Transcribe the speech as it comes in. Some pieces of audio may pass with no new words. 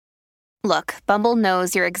Look, Bumble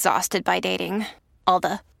knows you're exhausted by dating. All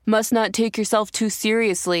the must not take yourself too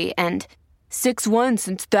seriously and 6'1"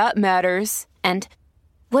 since that matters. And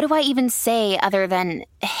what do I even say other than,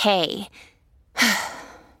 hey?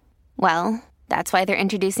 Well, that's why they're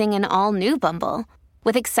introducing an all-new Bumble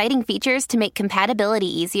with exciting features to make compatibility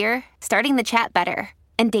easier, starting the chat better,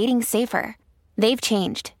 and dating safer. They've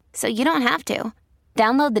changed, so you don't have to.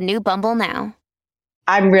 Download the new Bumble now.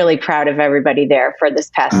 I'm really proud of everybody there for this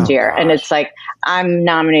past year. Gosh. And it's like, I'm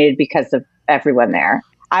nominated because of everyone there.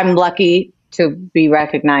 I'm lucky to be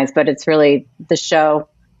recognized, but it's really the show,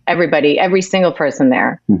 everybody, every single person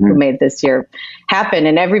there who made this year happen.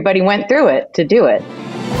 And everybody went through it to do it.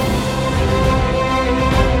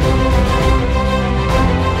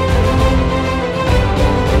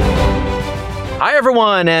 Hi,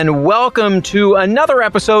 everyone, and welcome to another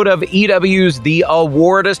episode of EW's The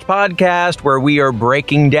Awardist podcast, where we are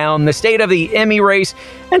breaking down the state of the Emmy race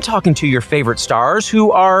and talking to your favorite stars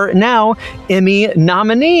who are now Emmy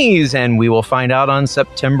nominees. And we will find out on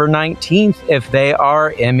September 19th if they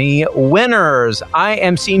are Emmy winners. I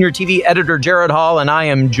am senior TV editor Jared Hall, and I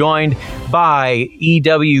am joined by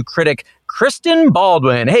EW critic Kristen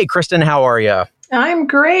Baldwin. Hey, Kristen, how are you? I'm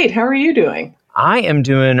great. How are you doing? I am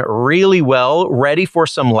doing really well, ready for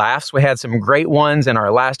some laughs. We had some great ones in our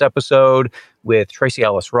last episode with Tracy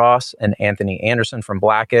Ellis Ross and Anthony Anderson from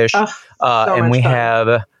Blackish. And we have,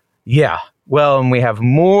 and we have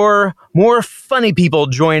more funny people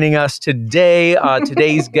joining us today.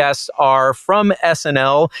 Today's guests are from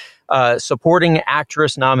SNL. Supporting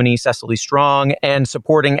actress nominee Cecily Strong and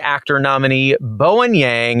supporting actor nominee Bowen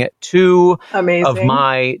Yang, two of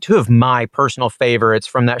my personal favorites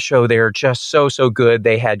from that show. They're just so good.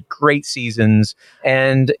 They had great seasons,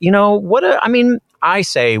 and I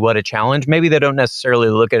say what a challenge. Maybe they don't necessarily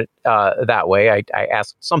look at it that way. I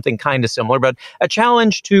asked something kind of similar, but a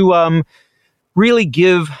challenge to really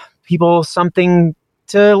give people something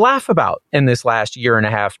to laugh about in this last year and a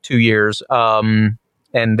half, 2 years.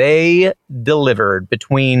 And they delivered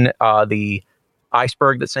between the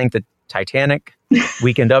Iceberg that sank the Titanic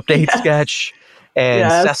Weekend Update sketch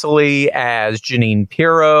and Cecily as Jeanine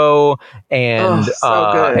Pirro. And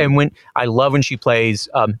and when I love when she plays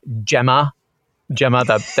Gemma,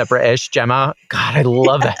 the British Gemma. God, I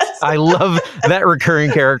love that. I love that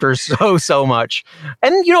recurring character so much.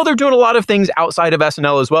 And, they're doing a lot of things outside of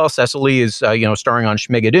SNL as well. Cecily is, starring on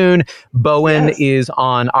Schmigadoon. Bowen is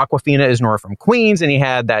on Aquafina is Nora from Queens. And he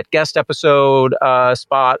had that guest episode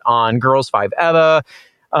spot on Girls 5 Eva.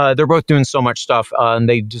 They're both doing so much stuff, and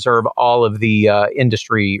they deserve all of the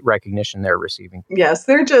industry recognition they're receiving. Yes,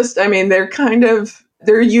 they're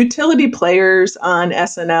utility players on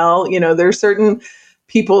SNL. There are certain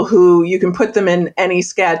people who you can put them in any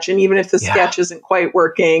sketch, and even if the sketch isn't quite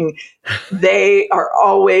working, they are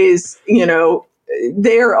always,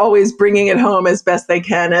 bringing it home as best they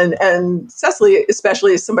can. And Cecily,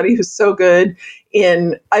 especially, is somebody who's so good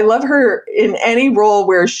I love her in any role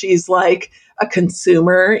where she's like a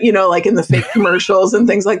consumer, like in the fake commercials and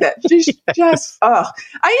things like that. She's just, I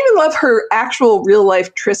even love her actual real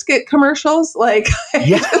life Triscuit commercials. Like,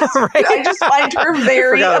 I just find her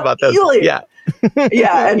very appealing.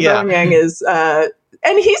 And Bowen Yang is, and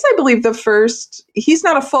he's, I believe, he's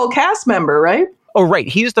not a full cast member, right? Oh, right.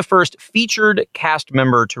 He's the first featured cast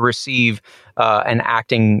member to receive an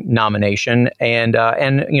acting nomination. And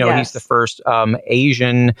he's the first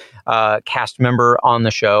Asian cast member on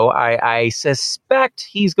the show. I suspect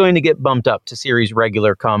he's going to get bumped up to series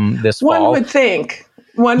regular come this fall. One would think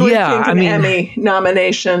an Emmy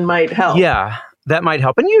nomination might help. Yeah. That might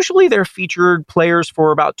help. And usually they're featured players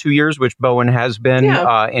for about 2 years, which Bowen has been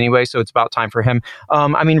anyway. So it's about time for him.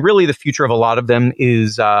 Really, the future of a lot of them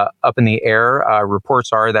is up in the air.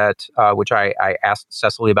 Reports are that, which I asked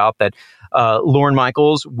Cecily about, that Lorne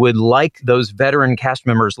Michaels would like those veteran cast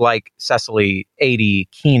members like Cecily, Adie,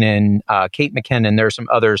 Keenan, Kate McKinnon, there are some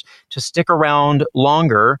others, to stick around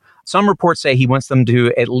longer. Some reports say he wants them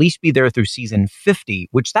to at least be there through season 50,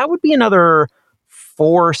 which that would be another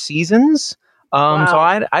 4 seasons. Wow. So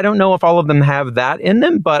I don't know if all of them have that in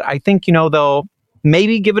them, but I think, they'll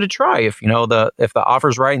maybe give it a try if the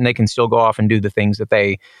offer's right and they can still go off and do the things that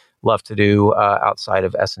they love to do outside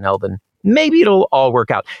of SNL, then maybe it'll all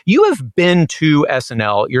work out. You have been to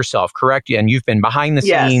SNL yourself, correct? And you've been behind the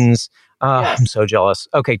scenes. I'm so jealous.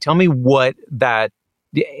 Okay, tell me what that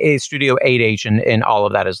Studio 8H and all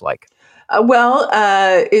of that is like.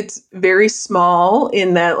 It's very small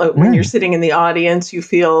in that when you're sitting in the audience, you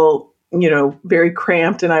feel very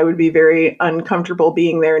cramped, and I would be very uncomfortable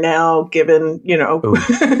being there now, given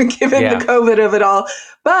the COVID of it all.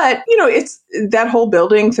 But, it's that whole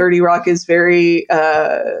building, 30 Rock, is very,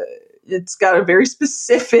 it's got a very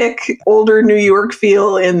specific older New York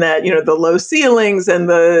feel in that, the low ceilings and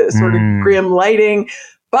the sort of grim lighting.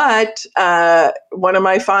 But one of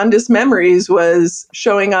my fondest memories was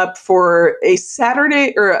showing up for a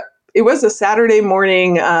Saturday, or it was a Saturday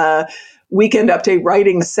morning Weekend Update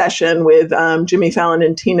writing session with Jimmy Fallon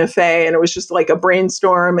and Tina Fey. And it was just like a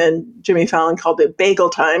brainstorm. And Jimmy Fallon called it bagel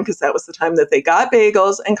time because that was the time that they got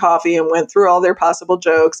bagels and coffee and went through all their possible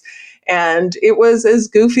jokes. And it was as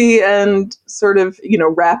goofy and sort of,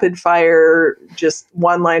 rapid fire, just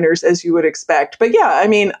one-liners as you would expect. But yeah, I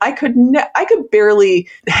mean, I could barely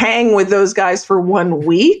hang with those guys for 1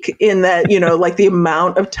 week in that, like the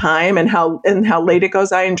amount of time and how late it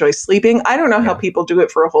goes. I enjoy sleeping. I don't know how people do it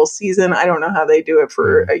for a whole season. I don't know how they do it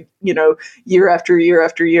for, year after year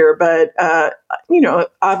after year. But,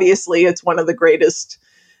 obviously it's one of the greatest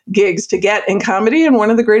gigs to get in comedy and one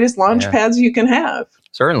of the greatest launch pads you can have.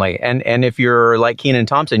 Certainly. And if you're like Kenan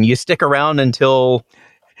Thompson, you stick around until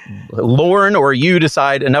Lauren or you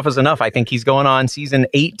decide enough is enough. I think he's going on season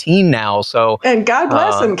 18 now. So, and God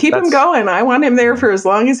bless him. Keep him going. I want him there for as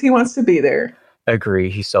long as he wants to be there. Agree.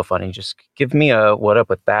 He's so funny. Just give me a what up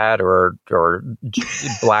with that or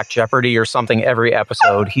Black Jeopardy or something every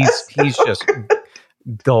episode. He's just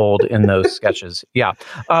gold in those sketches. Yeah.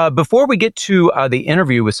 Before we get to the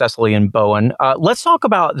interview with Cecily and Bowen, let's talk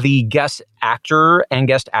about the guest actor and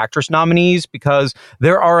guest actress nominees, because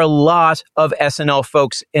there are a lot of SNL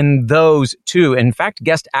folks in those too. In fact,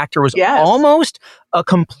 guest actor was almost a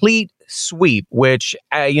complete sweep, which,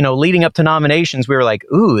 leading up to nominations, we were like,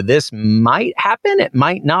 ooh, this might happen. It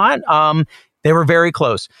might not. They were very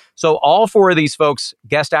close. So all four of these folks,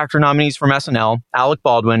 guest actor nominees from SNL, Alec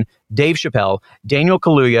Baldwin, Dave Chappelle, Daniel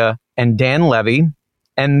Kaluuya, and Dan Levy.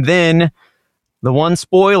 And then the one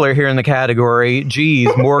spoiler here in the category,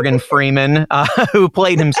 Morgan Freeman, who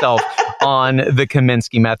played himself on the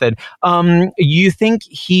Kaminsky Method. You think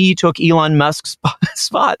he took Elon Musk's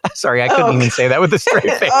spot? Sorry, I couldn't even say that with a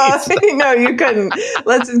straight face. No, you couldn't.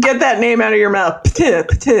 Let's get that name out of your mouth.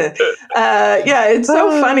 It's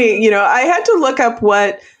so funny. I had to look up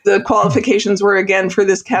what the qualifications were again for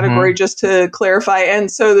this category just to clarify.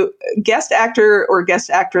 And so the guest actor or guest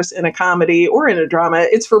actress in a comedy or in a drama,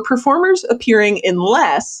 it's for performers appearing in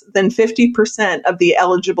less than 50% of the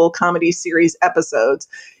eligible comedy series episodes.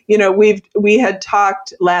 We had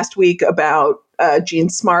talked last week about Jean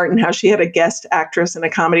Smart and how she had a guest actress in a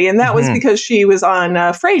comedy. And that was because she was on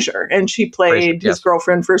Frasier and she played his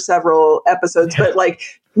girlfriend for several episodes, but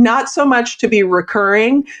not so much to be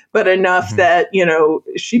recurring, but enough that,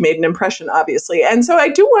 she made an impression, obviously. And so I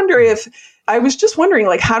do wonder I was just wondering,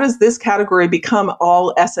 how does this category become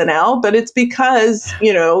all SNL? But it's because,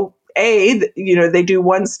 they do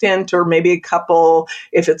one stint or maybe a couple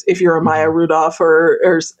if you're a Maya Rudolph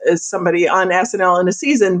or somebody on SNL in a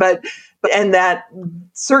season, and that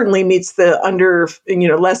certainly meets the under,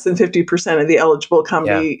 less than 50% of the eligible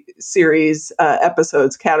comedy series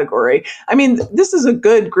episodes category. I mean, this is a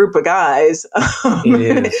good group of guys.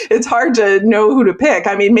 It's hard to know who to pick.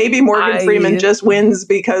 I mean, maybe Morgan Freeman just wins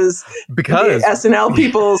because the SNL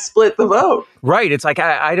people split the vote. Right. It's like,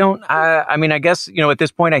 I guess, at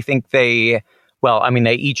this point, I think they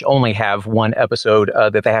each only have one episode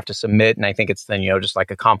that they have to submit. And I think it's then, just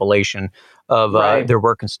like a compilation of their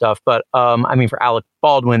work and stuff. But for Alec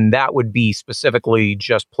Baldwin, that would be specifically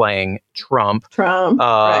just playing Trump.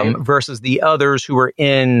 Versus the others who are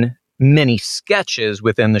in many sketches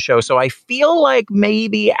within the show. So I feel like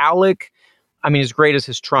maybe Alec, as great as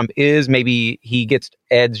his Trump is, maybe he gets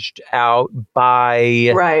edged out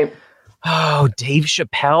by Dave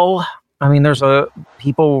Chappelle. There's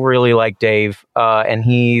people really like Dave, and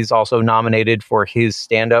he's also nominated for his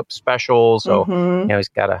stand-up special. So, he's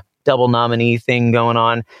got a double nominee thing going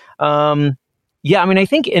on. I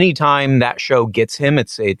think anytime that show gets him,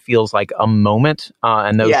 it feels like a moment.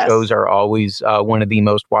 And those shows are always one of the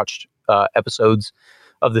most watched episodes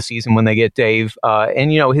of the season when they get Dave.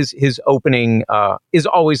 And his opening is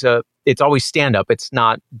always it's always stand up. It's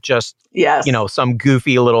not just some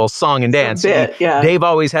goofy little song and dance. Dave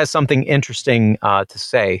always has something interesting to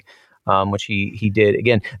say, which he did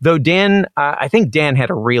again. Though Dan, I think Dan had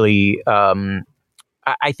a really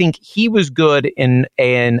I think he was good in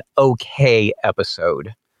an okay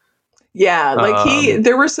episode. Yeah,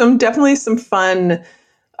 there were definitely some fun.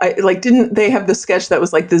 Didn't they have the sketch that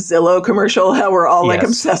was like the Zillow commercial? How we're all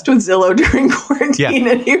obsessed with Zillow during quarantine,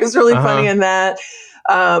 and he was really funny in that.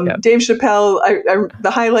 Dave Chappelle, the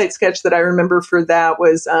highlight sketch that I remember for that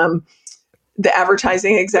was the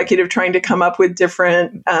advertising executive trying to come up with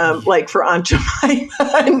different, for Aunt Jemima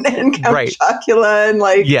and Count Chocula and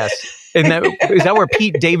And is that where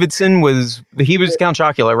Pete Davidson was? He was Count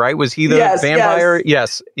Chocula, right? Was he the vampire?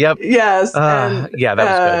 Yes. Yep. Yes. That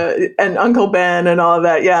was good. And Uncle Ben and all of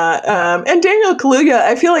that. Yeah. And Daniel Kaluuya,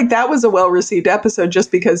 I feel like that was a well-received episode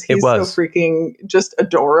just because he's so freaking just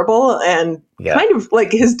adorable and kind of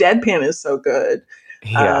like his deadpan is so good.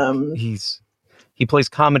 Yeah. He plays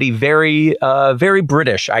comedy very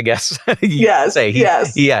British, I guess. Yes.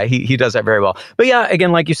 Yeah, he does that very well. But yeah,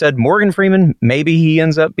 again, like you said, Morgan Freeman, maybe he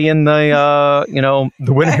ends up being the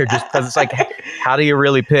the winner just because it's like, how do you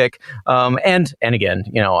really pick? And again,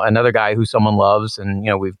 another guy who someone loves, and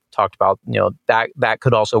we've talked about, that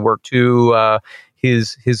could also work to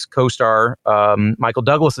his co-star Michael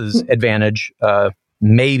Douglas's advantage.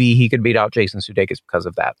 Maybe he could beat out Jason Sudeikis because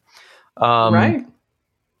of that. Right.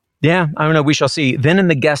 Yeah, I don't know. We shall see. Then in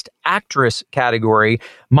the guest actress category,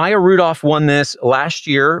 Maya Rudolph won this last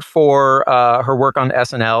year for her work on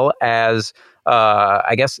SNL as,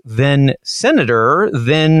 I guess, then Senator,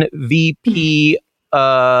 then VP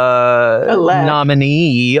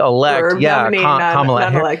nominee elect. Kamala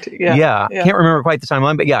Harris. Can't remember quite the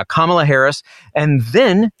timeline, but Kamala Harris. And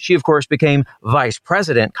then she, of course, became Vice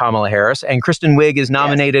President Kamala Harris. And Kristen Wiig is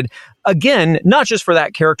nominated again, not just for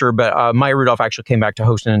that character, but Maya Rudolph actually came back to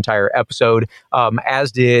host an entire episode,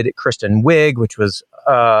 as did Kristen Wiig, which was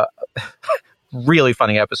really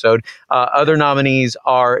funny episode. Other nominees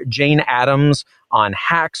are Jane Addams on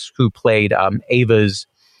Hacks, who played Ava's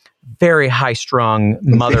very high-strung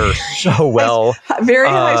mother so well. Very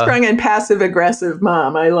high-strung and passive-aggressive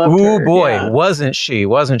mom. I love her. Oh, boy, wasn't she?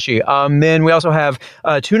 Then we also have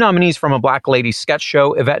 2 nominees from a Black Lady sketch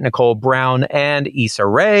show, Yvette Nicole Brown and Issa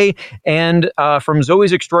Rae, and from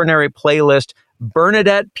Zoe's Extraordinary Playlist,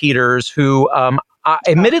 Bernadette Peters, who...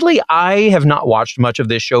 admittedly, I have not watched much of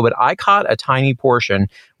this show, but I caught a tiny portion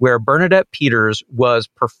where Bernadette Peters was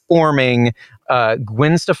performing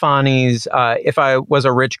Gwen Stefani's If I Was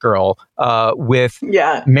a Rich Girl with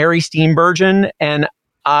Mary Steenburgen. And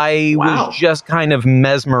I was just kind of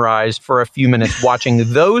mesmerized for a few minutes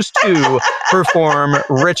watching those two perform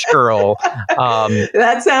Rich Girl.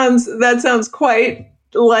 That sounds quite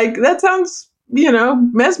like, that sounds...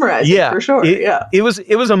 mesmerizing for sure. It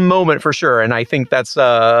was a moment for sure. And I think that's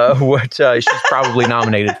what she's probably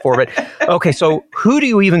nominated for. But okay, so who do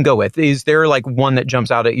you even go with? Is there like one that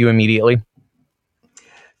jumps out at you immediately?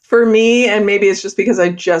 For me, and maybe it's just because I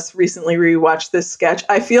just recently rewatched this sketch,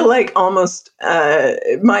 I feel like almost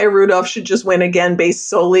Maya Rudolph should just win again based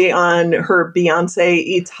solely on her Beyonce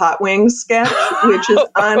Eats Hot Wings sketch, which is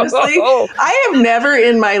honestly, I have never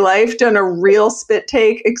in my life done a real spit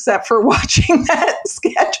take except for watching that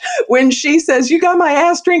sketch when she says, "You got my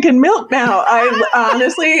ass drinking milk now."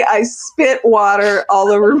 I spit water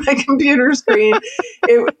all over my computer screen.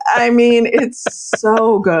 It's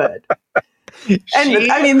so good.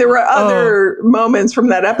 And there were other moments from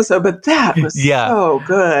that episode, but that was so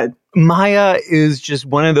good. Maya is just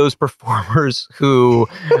one of those performers who,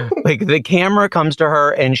 like, the camera comes to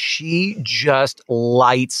her and she just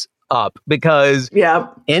lights up because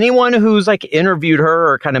anyone who's like interviewed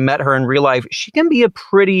her or kind of met her in real life, she can be a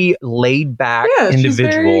pretty laid back individual. She's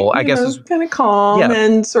very, I guess is kind of calm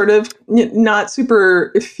and sort of not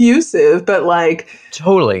super effusive, but like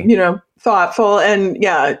totally, thoughtful. And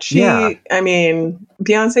Beyonce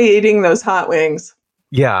eating those hot wings.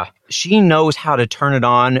 Yeah. She knows how to turn it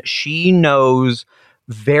on. She knows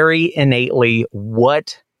very innately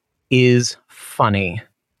what is funny.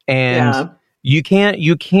 And you can't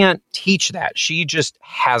teach that. She just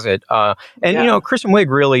has it. Kristen Wiig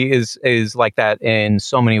really is like that in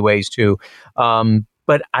so many ways too.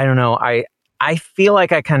 But I don't know. I feel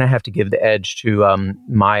like I kind of have to give the edge to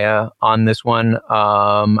Maya on this one.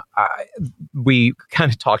 We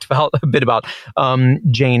kind of talked a bit about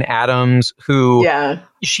Jane Addams, who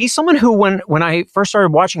she's someone who when I first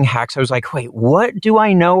started watching Hacks, I was like, wait, what do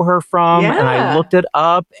I know her from? And I looked it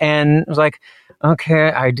up and was like,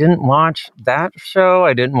 okay, I didn't watch that show.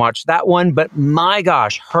 I didn't watch that one. But my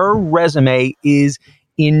gosh, her resume is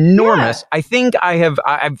enormous. I think I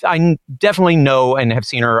definitely know and have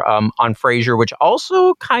seen her on Frasier, which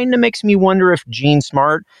also kind of makes me wonder if Jean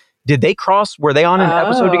Smart, did they cross? Were they on an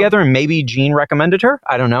episode together and maybe Jean recommended her?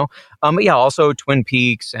 I don't know. But also Twin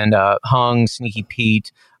Peaks and Hung, Sneaky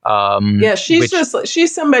Pete.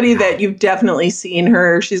 She's somebody that you've definitely seen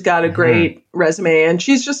her. She's got a great resume and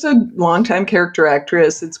she's just a longtime character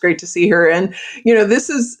actress. It's great to see her. And, I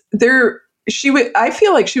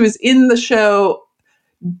feel like she was in the show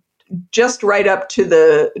just right up to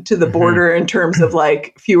the border in terms of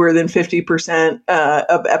like fewer than 50%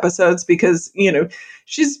 of episodes because,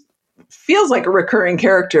 she's feels like a recurring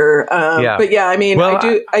character. But yeah, I mean, well, I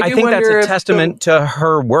do think wonder that's a testament to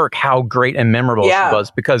her work, how great and memorable she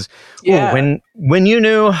was. Because when you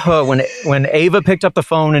knew when Ava picked up the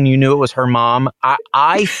phone and you knew it was her mom,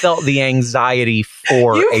 I felt the anxiety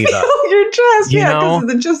for you Ava. Feel your chest,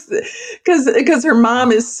 because her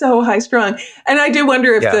mom is so high strung, and I do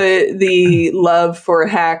wonder if the love for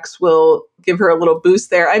Hacks will give her a little boost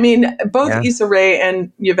there. I mean, both Issa Rae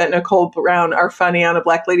and Yvette Nicole Brown are funny on a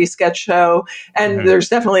Black Lady sketch show, and there's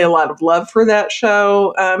definitely a lot of love for that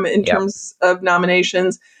show in terms of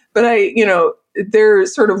nominations. But they're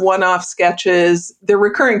sort of one-off sketches. They're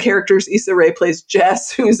recurring characters. Issa Rae plays Jess,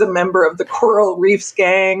 who's a member of the Coral Reefs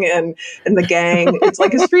gang, and the gang, it's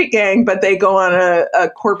like a street gang, but they go on a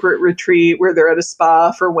corporate retreat where they're at a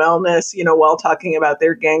spa for wellness, while talking about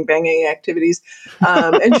their gang banging activities.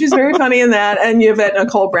 And she's very funny in that. And Yvette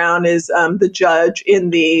Nicole Brown is the judge in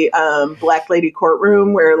the Black Lady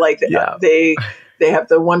courtroom, where they have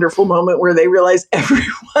the wonderful moment where they realize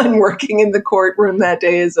everyone working in the courtroom that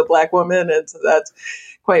day is a Black woman. And so that's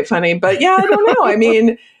quite funny. But yeah, I don't know. I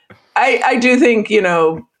mean, I do think,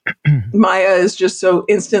 Maya is just so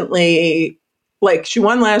instantly, like, she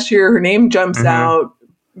won last year. Her name jumps out.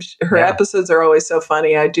 Her episodes are always so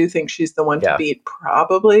funny. I do think she's the one to beat,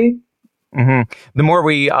 probably. The more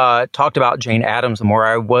we talked about Jane Addams, the more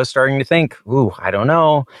I was starting to think, I don't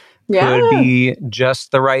know. Could be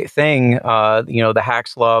just the right thing. The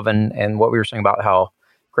Hacks love and what we were saying about how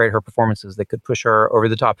great her performances, that could push her over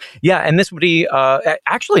the top. Yeah, and this would be,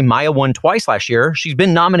 actually, Maya won twice last year. She's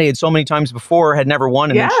been nominated so many times before, had never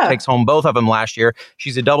won, and then she takes home both of them last year.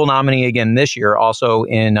 She's a double nominee again this year, also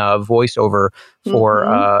in voiceover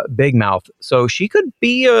for Big Mouth. So she could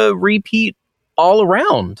be a repeat all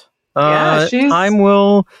around. Time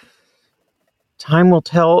will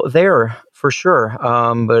tell there. For sure.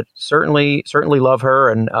 But certainly love her.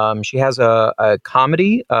 And she has a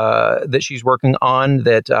comedy that she's working on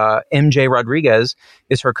that MJ Rodriguez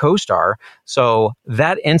is her co-star. So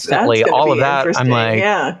that instantly, all of that, I'm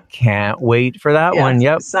like, can't wait for that one.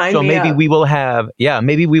 Yep. So maybe we will have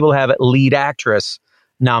lead actress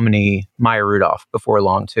nominee Maya Rudolph before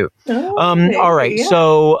long too. All right. Yeah.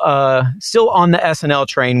 So still on the SNL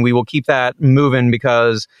train, we will keep that moving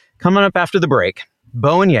because coming up after the break,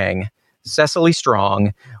 Bowen Yang, Cecily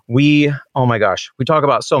Strong, oh my gosh, we talk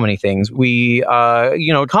about so many things. We,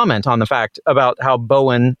 comment on the fact about how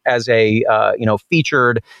Bowen as a,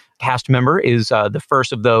 featured cast member is the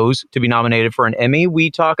first of those to be nominated for an Emmy.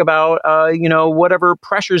 We talk about, whatever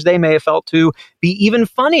pressures they may have felt to be even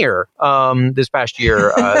funnier this past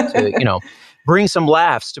year to, bring some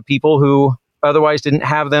laughs to people who otherwise didn't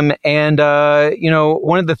have them. And,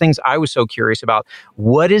 one of the things I was so curious about,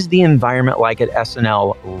 what is the environment like at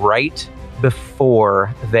SNL right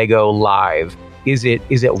before they go live? Is it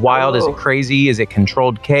wild? Is it crazy? Is it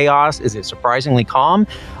controlled chaos? Is it surprisingly calm?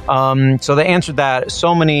 So they answered that.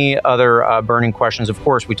 So many other burning questions. Of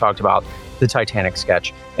course, we talked about the Titanic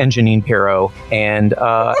sketch and Jeanine Pirro and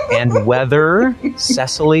whether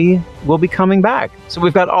Cecily will be coming back. So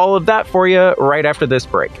we've got all of that for you right after this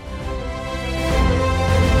break.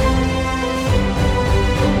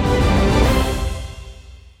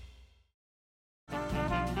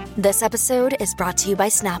 This episode is brought to you by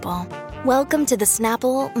Snapple. Welcome to the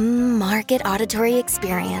Snapple Market Auditory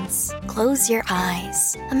Experience. Close your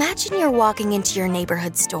eyes. Imagine you're walking into your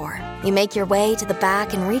neighborhood store. You make your way to the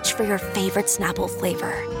back and reach for your favorite Snapple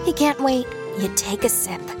flavor. You can't wait. You take a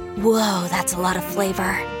sip. Whoa, that's a lot of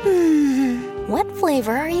flavor. What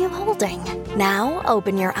flavor are you holding? Now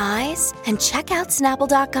open your eyes and check out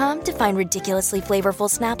Snapple.com to find ridiculously flavorful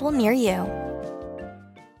Snapple near you.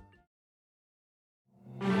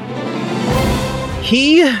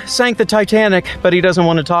 He sank the Titanic, but he doesn't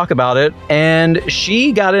want to talk about it. And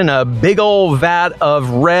she got in a big old vat of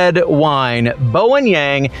red wine. Bowen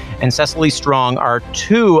Yang and Cecily Strong are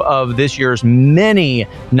two of this year's many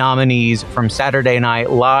nominees from Saturday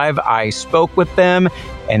Night Live. I spoke with them,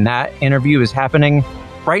 and that interview is happening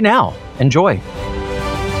right now. Enjoy.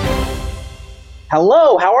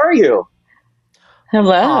 Hello, how are you?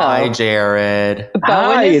 Hello. Hi, Jared.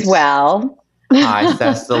 Bowen is well. Hi,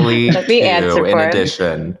 Cecily. Let me answer in for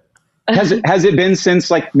addition. Has it been since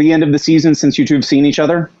like the end of the season since you two have seen each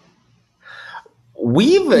other?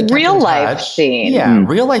 We've real life seen. Yeah,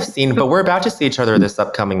 real life seen, but we're about to see each other this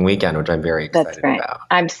upcoming weekend, which I'm very excited about.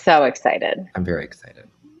 I'm so excited. I'm very excited.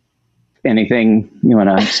 Anything you want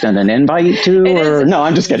to extend an invite to? Or no,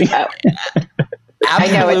 I'm just kidding. I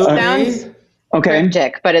know it sounds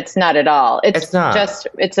cryptic, but it's not at all. It's not.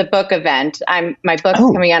 It's a book event. My book's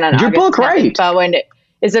coming out on your August book, 10th. right? Bowen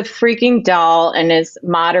is a freaking doll and is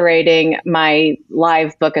moderating my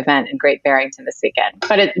live book event in Great Barrington this weekend.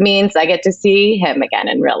 But it means I get to see him again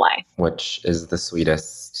in real life. Which is the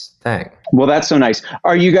sweetest thing. Well, that's so nice.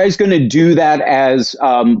 Are you guys going to do that as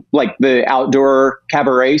like the outdoor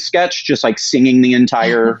cabaret sketch, just like singing the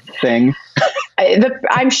entire thing?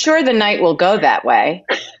 I'm sure the night will go that way.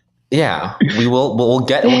 Yeah, we will. We'll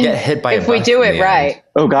get hit by a bus if we do it right. End.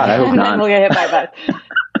 Oh God, I hope not. We'll get hit by a bus. Yeah.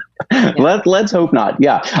 Let's hope not.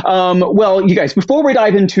 Yeah. Well, you guys, before we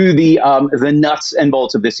dive into the nuts and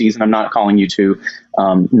bolts of this season, I'm not calling you two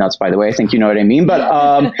nuts, by the way. I think you know what I mean. But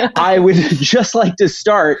I would just like to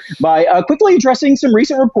start by quickly addressing some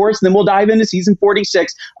recent reports. Then we'll dive into season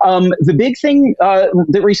 46. The big thing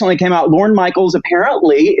that recently came out, Lorne Michaels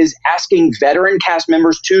apparently is asking veteran cast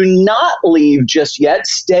members to not leave just yet,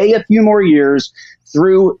 stay a few more years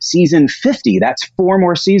through season 50. That's 4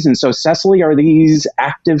 more seasons. So, Cecily, are these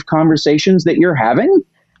active conversations that you're having?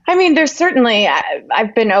 I mean, there's certainly,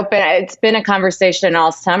 I've been open. It's been a conversation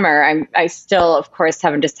all summer. I still, of course,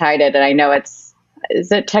 haven't decided. And I know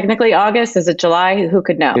is it technically August? Is it July? Who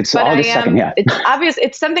could know? It's August 2nd, yeah. It's obvious.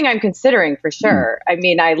 It's something I'm considering for sure. I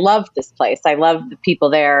mean, I love this place. I love the people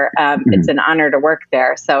there. It's an honor to work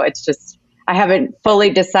there. So it's just, I haven't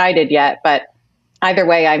fully decided yet, but either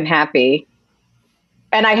way, I'm happy.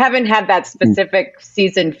 And I haven't had that specific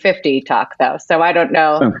season 50 talk, though. So I don't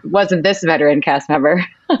know. Okay. Wasn't this veteran cast member?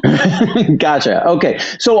 Gotcha. Okay.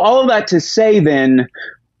 So all of that to say then,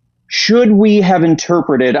 should we have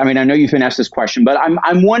interpreted, I mean, I know you've been asked this question, but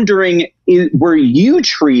I'm wondering, were you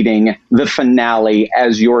treating the finale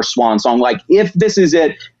as your swan song? Like, if this is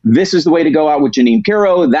it, this is the way to go out with Jeanine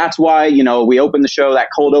Pirro. That's why, we opened the show, that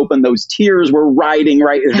cold open, those tears were riding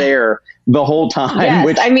right there the whole time.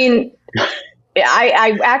 Yes, I mean...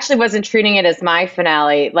 I actually wasn't treating it as my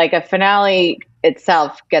finale. Like, a finale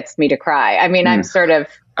itself gets me to cry. I mean, I'm sort of,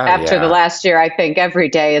 after the last year, I think every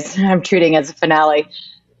day I'm treating as a finale.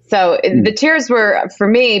 So the tears were for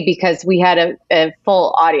me because we had a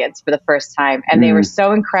full audience for the first time, and they were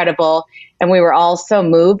so incredible. And we were all so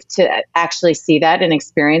moved to actually see that and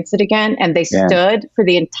experience it again. And they stood for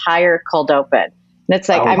the entire cold open. And it's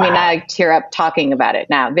like, mean, I tear up talking about it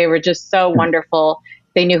now. They were just so wonderful.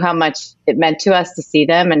 They knew how much it meant to us to see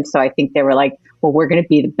them. And so I think they were like, well, we're going to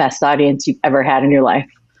be the best audience you've ever had in your life.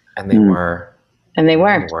 And they were. And they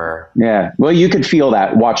were. Yeah. Well, you could feel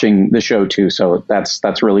that watching the show, too. So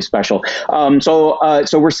that's really special.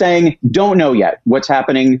 So we're saying don't know yet what's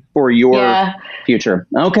happening for your future.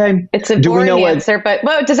 Okay. It's a boring answer. But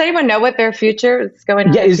does anyone know what their future is going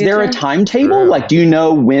on? Yeah. Is there a timetable? Like, do you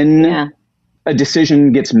know when a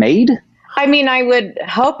decision gets made? I mean, I would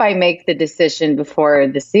hope I make the decision before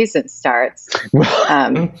the season starts,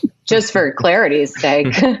 just for clarity's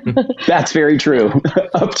sake. That's very true.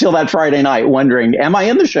 Up till that Friday night, wondering, am I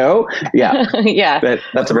in the show? Yeah. Yeah.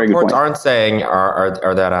 That's a very good point. Reports aren't saying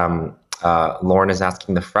are that Lorne is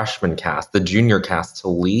asking the freshman cast, the junior cast, to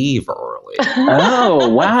leave early. Oh,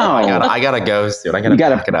 wow. I gotta go soon. I gotta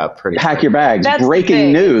pack it up pretty Pack quick. your bags. That's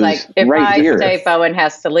breaking news. Like, if right here. I stay, Bowen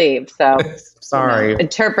has to leave. So sorry.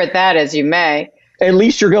 Interpret that as you may. At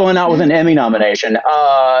least you're going out with an Emmy nomination.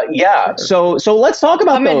 Yeah. So let's talk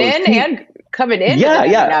about coming in.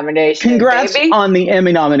 Yeah. Nomination. Congrats baby. on the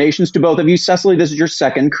Emmy nominations to both of you. Cecily, this is your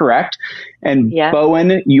second, correct? And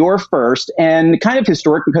Bowen, your first, and kind of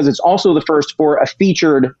historic because it's also the first for a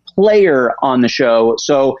featured player on the show.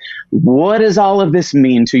 So what does all of this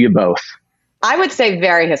mean to you both? I would say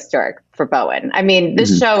very historic for Bowen. I mean,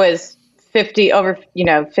 this show is 50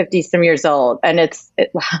 some years old, and it's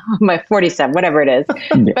my 47, whatever it is.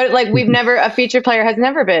 But like, a feature player has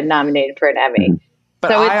never been nominated for an Emmy. But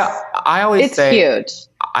so I always say, huge.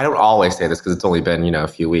 I don't always say this because it's only been, a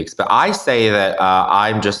few weeks, but I say that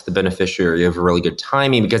I'm just the beneficiary of really good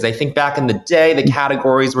timing, because I think back in the day, the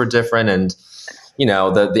categories were different, and,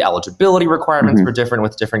 the eligibility requirements were different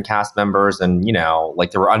with different cast members. And,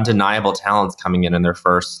 like, there were undeniable talents coming in their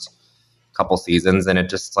first couple seasons, and it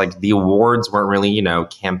just, like, the awards weren't really,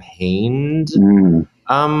 campaigned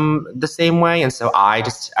the same way. And so I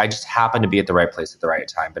just happened to be at the right place at the right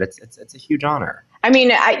time, but it's a huge honor. I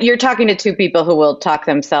mean, you're talking to two people who will talk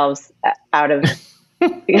themselves out of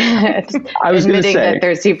admitting that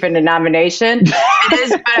there's even a nomination. It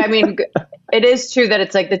is, but I mean, it is true that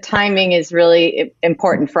it's like the timing is really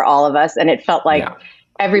important for all of us. And it felt like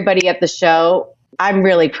everybody at the show, I'm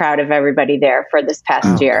really proud of everybody there for this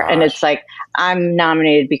past year. Gosh. And it's like, I'm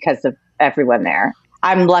nominated because of everyone there.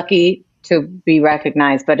 I'm lucky to be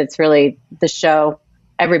recognized, but it's really the show,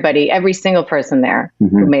 every single person there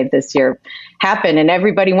who made this year happen, and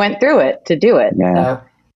everybody went through it to do it. Yeah. So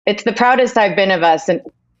it's the proudest I've been of us in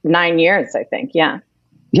 9 years, I think. Yeah.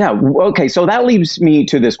 Yeah. Okay. So that leads me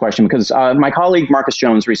to this question, because my colleague Marcus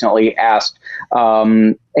Jones recently asked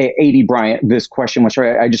A.D. Bryant this question, which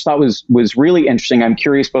I just thought was really interesting. I'm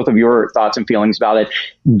curious both of your thoughts and feelings about it.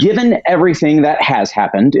 Given everything that has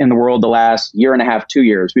happened in the world the last year and a half, 2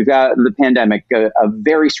 years, we've got the pandemic, a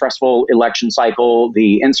very stressful election cycle,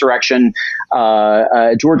 the insurrection,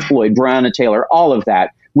 George Floyd, Breonna Taylor, all of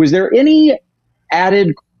that. Was there any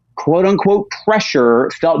added quote unquote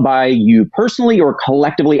pressure felt by you personally or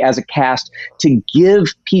collectively as a cast to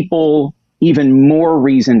give people even more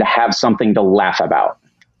reason to have something to laugh about?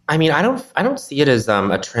 I mean, I don't see it as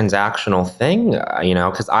a transactional thing,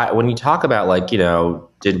 because when you talk about, like,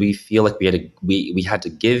 did we feel like we had to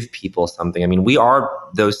give people something? I mean, we are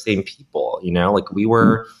those same people, like we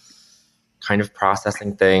were kind of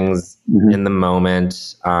processing things in the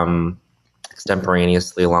moment,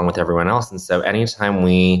 extemporaneously along with everyone else. And so anytime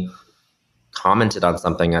we commented on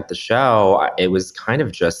something at the show, it was kind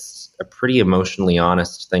of just a pretty emotionally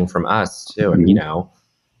honest thing from us too. And,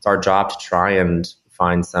 it's our job to try and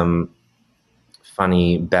find some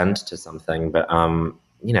funny bent to something. But,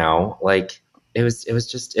 like it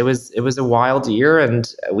was a wild year,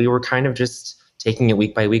 and we were kind of just taking it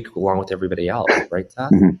week by week along with everybody else. Right,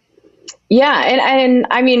 Seth? Yeah. And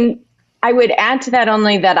I mean, I would add to that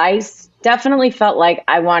only that I definitely felt like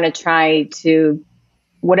I want to try to,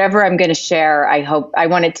 whatever I'm going to share, I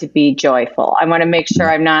want it to be joyful. I want to make sure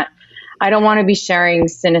I don't want to be sharing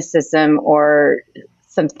cynicism or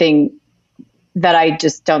something that I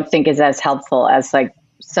just don't think is as helpful as like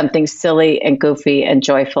something silly and goofy and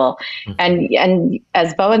joyful. And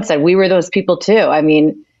as Bowen said, we were those people too. I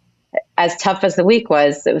mean, as tough as the week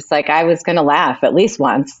was, it was like I was going to laugh at least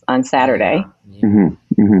once on Saturday.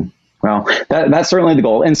 Well, that's certainly the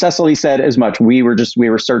goal. And Cecily said as much. We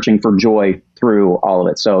were searching for joy through all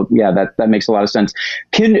of it. So yeah, that makes a lot of sense.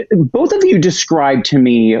 Can both of you describe to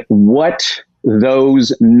me what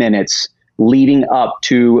those minutes leading up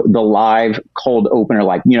to the live cold opener,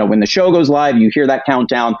 like, when the show goes live, you hear that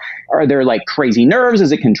countdown. Are there like crazy nerves?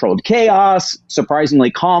 Is it controlled chaos? Surprisingly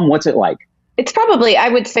calm? What's it like? It's probably, I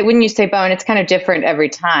would say, when you say Bowen, it's kind of different every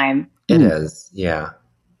time. It is. Yeah.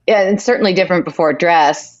 Yeah. And certainly different before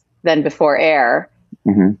dress than before air.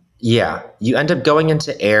 Yeah. You end up going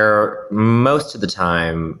into air most of the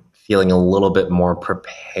time feeling a little bit more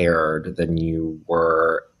prepared than you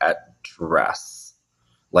were at dress.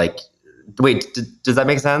 Like, wait, does that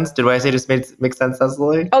make sense? Did what I say just make sense,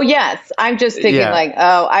 Cecily? Oh, yes. I'm just thinking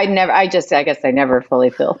I guess I never fully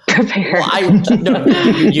feel prepared.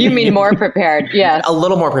 Well, you mean more prepared? Yes. A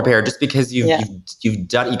little more prepared, just because you've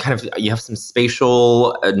done, you have some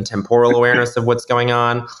spatial and temporal awareness of what's going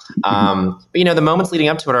on. But the moments leading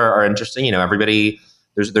up to it are interesting. Everybody,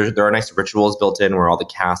 there are nice rituals built in where all the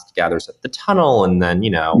cast gathers at the tunnel, and then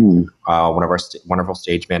one of our wonderful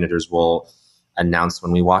stage managers will announce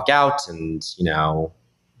when we walk out, and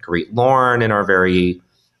greet Lauren in our very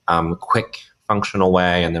quick, functional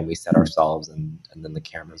way, and then we set ourselves, and then the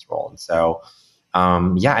cameras roll. And so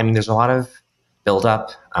there's a lot of build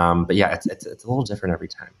up, but yeah, it's a little different every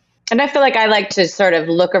time. And I feel like I like to sort of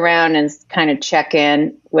look around and kind of check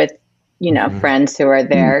in with friends who are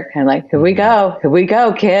there, kind of like, here we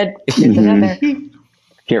go, kid. Here's another.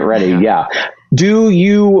 Get ready. Yeah. Do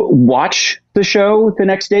you watch the show the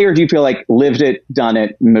next day, or do you feel like lived it, done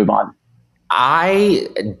it, move on? I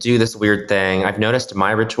do this weird thing. I've noticed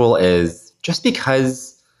my ritual is, just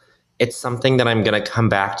because it's something that I'm going to come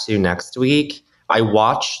back to next week, I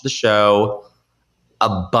watch the show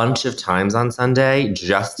a bunch of times on Sunday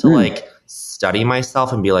just to like study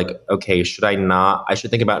myself and be like, okay, I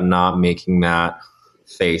should think about not making that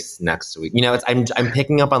face next week. I'm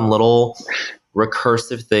picking up on little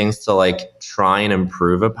recursive things to like try and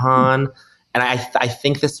improve upon. And I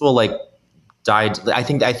think this will like I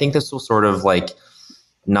think this will sort of like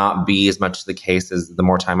not be as much the case as the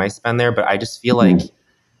more time I spend there. But I just feel like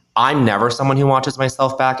I'm never someone who watches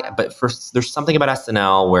myself back. But there's something about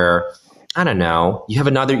SNL where, I don't know, you have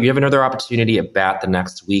another opportunity at bat the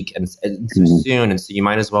next week and so soon. And so you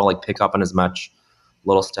might as well like pick up on as much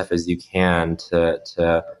little stuff as you can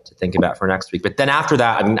to think about for next week. But then after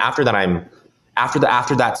that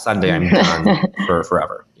Sunday, I'm done for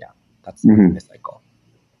forever. Yeah, that's my cycle.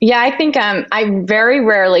 Yeah, I think I very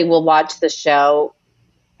rarely will watch the show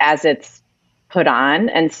as it's put on.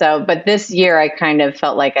 And so, but this year I kind of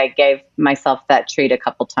felt like I gave myself that treat a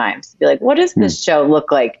couple times. Be like, what does this show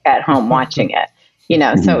look like at home watching it?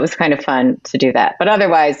 So it was kind of fun to do that. But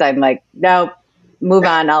otherwise I'm like, no, move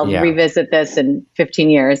on. I'll revisit this in 15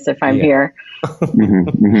 years if I'm here.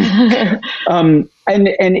 And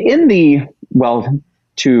in the,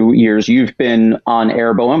 2 years you've been on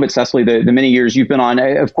air, Bowen, but Cecily, the many years you've been on,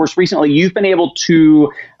 of course, recently you've been able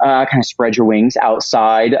to kind of spread your wings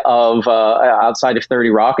outside of 30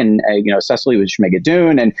 Rock, and Cecily with Shmega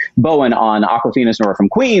Dune, and Bowen on Aquafina's Nora from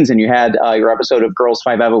Queens, and you had your episode of Girls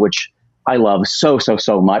 5 Eva, which I love so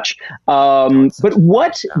much. But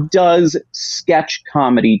what does sketch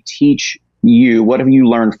comedy teach you? What have you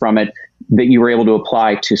learned from it that you were able to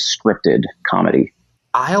apply to scripted comedy?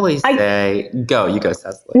 I always say, you go,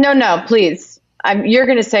 Cecily. No, please. You're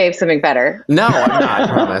going to say something better. No, I'm not, I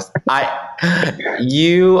promise.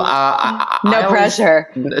 No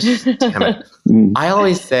pressure. Damn it. I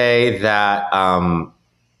always say that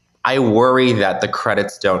I worry that the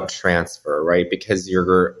credits don't transfer, right? Because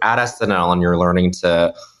you're at SNL and you're learning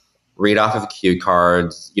to read off of cue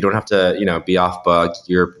cards. You don't have to, be off book.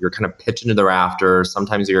 You're kind of pitching to the rafters.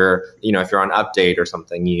 Sometimes you're, if you're on Update or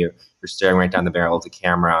something, you're staring right down the barrel of the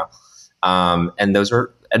camera. And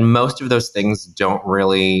most of those things don't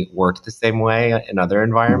really work the same way in other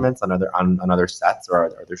environments, on other sets or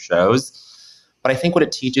other shows. But I think what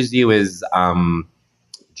it teaches you is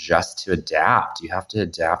just to adapt. You have to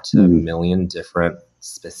adapt to a million different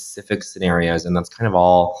specific scenarios, and that's kind of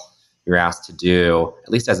all you're asked to do, at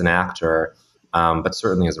least as an actor, but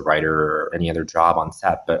certainly as a writer or any other job on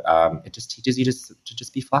set. But it just teaches you to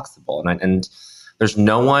just be flexible. And there's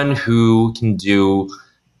no one who can do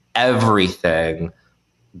everything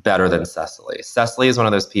better than Cecily. Cecily is one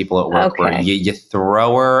of those people at work where you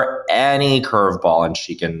throw her any curveball and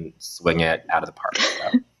she can swing it out of the park.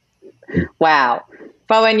 So. Wow.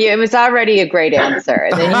 Bowen, it was already a great answer,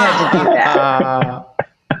 and then you had to do that.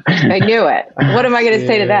 I knew it. What am I going to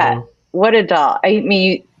say to that? What a doll. I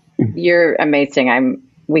mean, you're amazing.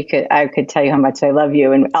 I could tell you how much I love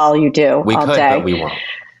you and all you do all day. But we won't.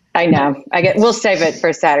 I know. We'll save it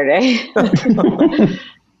for Saturday.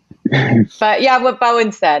 But yeah, what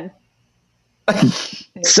Bowen said.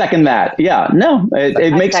 Second that. Yeah, no,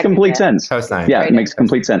 it makes complete sense. Yeah, it makes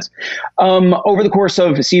complete sense. Over the course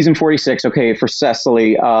of season 46, for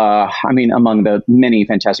Cecily, among the many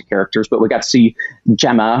fantastic characters, but we got to see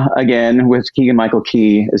Gemma again with Keegan-Michael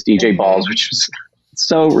Key as DJ Balls, which was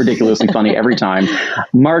so ridiculously funny every time.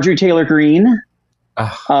 Marjorie Taylor Greene. Of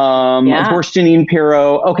course, Jeanine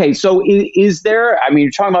Pirro. Okay, so is there,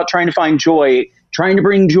 you're talking about trying to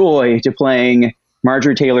bring joy to playing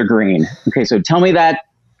Marjorie Taylor Greene. Okay, so tell me that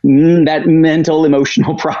mental,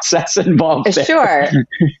 emotional process involved there. Sure.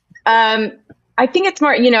 I think it's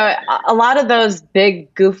more, a lot of those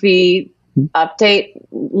big, goofy Update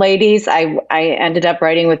ladies, I ended up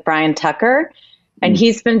writing with Brian Tucker, and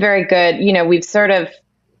he's been very good. We've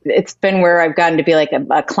it's been where I've gotten to be like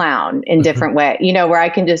a clown in different ways, where I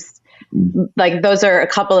can just, like, those are a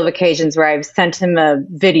couple of occasions where I've sent him a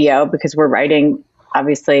video because we're writing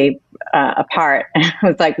obviously apart. It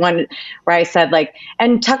was like one where I said, like,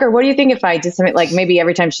 and Tucker, what do you think if I did something like maybe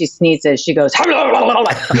every time she sneezes, she goes, and he was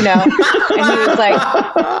like,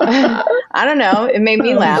 I don't know. It made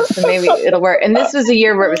me laugh, so maybe it'll work. And this was a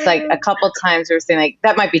year where it was like a couple times we were saying like,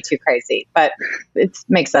 that might be too crazy, but it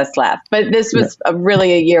makes us laugh. But this was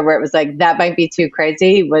really a year where it was like, that might be too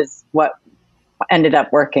crazy was what ended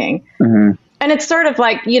up working. Mm-hmm. And it's sort of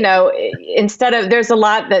like, instead of, there's a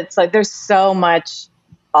lot that's like, there's so much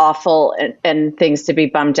awful and things to be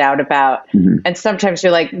bummed out about. Mm-hmm. And sometimes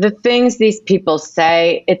you're like, the things these people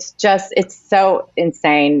say, it's so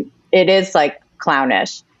insane. It is like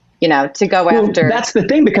clownish, to go after. That's the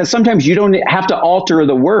thing, because sometimes you don't have to alter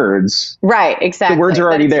the words. Right, exactly. The words are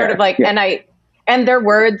already there. Sort of like, and they're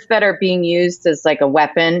words that are being used as like a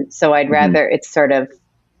weapon. So I'd rather it's sort of,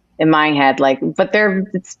 in my head, like, but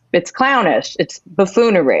it's clownish, it's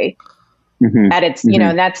buffoonery at its,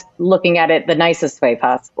 and that's looking at it the nicest way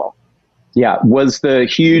possible. Yeah. Was the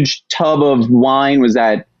huge tub of wine,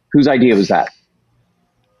 whose idea was that?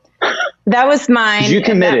 That was mine. You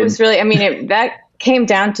committed. That was really, that came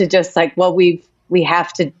down to just like, well, we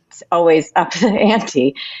have to always up the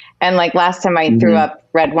ante. And like last time I threw up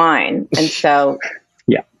red wine. And so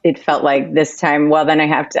it felt like this time, well, then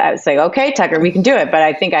I was like, okay, Tucker, we can do it. But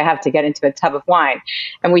I think I have to get into a tub of wine.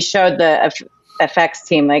 And we showed the effects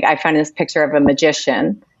team, like I found this picture of a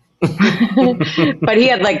magician, but he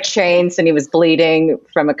had like chains and he was bleeding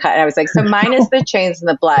from a cut. And I was like, so minus the chains and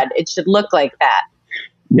the blood, it should look like that.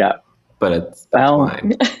 Yeah. But that's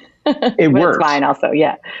fine. It worked. It's fine also.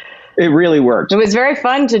 Yeah. It really worked. It was very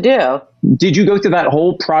fun to do. Did you go through that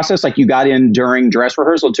whole process? Like you got in during dress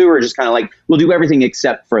rehearsal too, or just kind of like, we'll do everything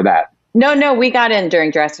except for that? No, we got in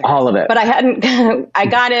during dress rehearsal. All of it. But I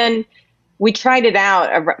got in, we tried it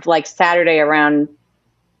out like Saturday around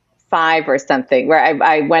 5 or something, where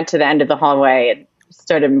I went to the end of the hallway and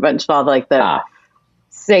stood in a bunch of all like the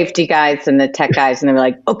safety guys and the tech guys, and they were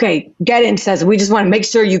like, okay, get in, Cecily. We just want to make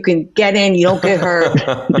sure you can get in, you don't get hurt.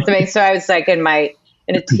 So I was like in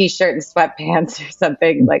a t-shirt and sweatpants or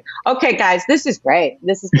something, like, okay guys, this is great,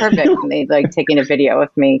 this is perfect. And they like taking a video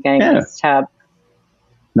with me getting in this tub.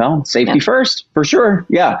 No, safety first, for sure.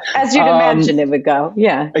 Yeah. As you'd imagine it would go.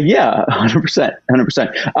 Yeah. Yeah, 100%.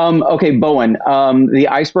 Okay, Bowen, the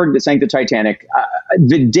iceberg that sank the Titanic.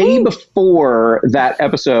 The day before that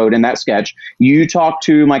episode and that sketch, you talked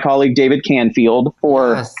to my colleague David Canfield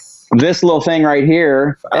for this little thing right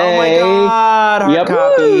here. Oh my God, hard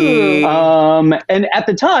copy. And at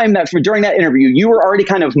the time, during that interview, you were already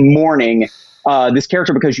kind of mourning this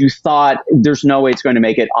character because you thought there's no way it's going to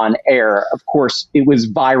make it on air. Of course, it was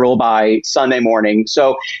viral by Sunday morning.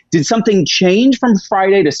 So did something change from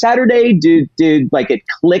Friday to Saturday? Did like it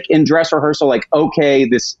click in dress rehearsal? Like, okay,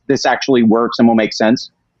 this actually works and will make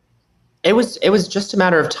sense? It was just a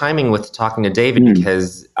matter of timing with talking to David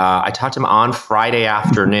because I talked to him on Friday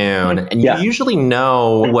afternoon, and you usually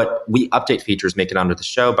know what update features make it onto the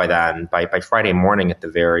show by then, by Friday morning not the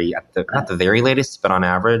very latest, but on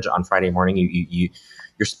average on Friday morning you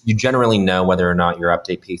generally know whether or not your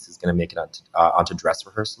update piece is going to make it onto dress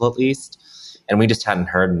rehearsal at least, and we just hadn't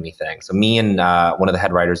heard anything. So me and one of the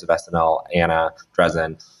head writers of SNL, Anna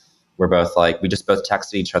Dresden, we're both like, we just both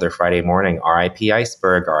texted each other Friday morning, R.I.P.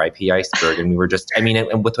 Iceberg, R.I.P. Iceberg. And we were just, and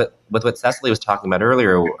with what Cecily was talking about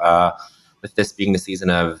earlier, with this being the season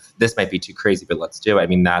of, this might be too crazy, but let's do it. I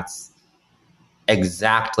mean, that's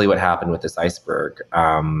exactly what happened with this Iceberg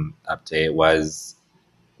update was,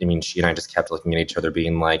 I mean, she and I just kept looking at each other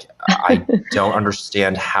being like, I don't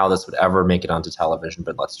understand how this would ever make it onto television,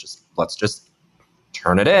 but let's just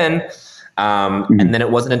turn it in. And then it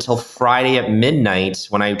wasn't until Friday at midnight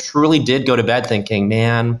when I truly did go to bed thinking,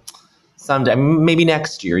 man, someday, maybe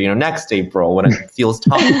next year, next April when it feels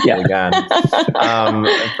topical again,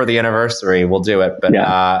 for the anniversary, we'll do it. But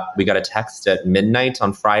we got a text at midnight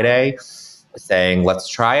on Friday saying, let's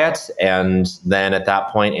try it. And then at that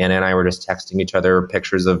point, Anna and I were just texting each other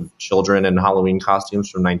pictures of children in Halloween costumes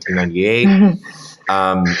from 1998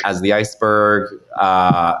 as the Iceberg.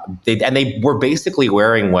 They were basically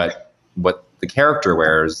wearing what the character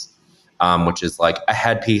wears, which is like a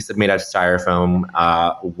headpiece that made out of styrofoam,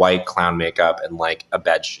 white clown makeup, and like a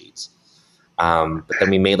bed sheet. But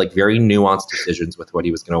then we made like very nuanced decisions with what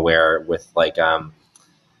he was going to wear, with like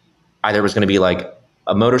either it was going to be like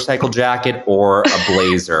a motorcycle jacket or a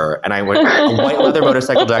blazer. And I went a white leather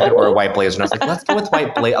motorcycle jacket or a white blazer. And I was like, let's go with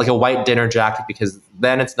like a white dinner jacket, because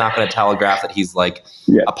then it's not going to telegraph that he's like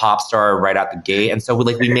a pop star right out the gate. And so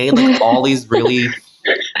we made like all these really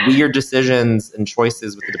weird decisions and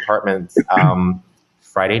choices with the departments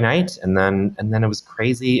Friday night, and then it was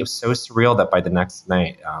crazy. It was so surreal that by the next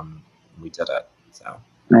night we did it. So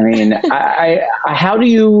I mean, I how do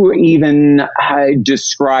you even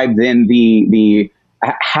describe then the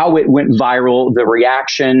how it went viral, the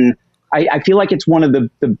reaction? I feel like it's one of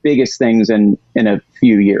the biggest things in a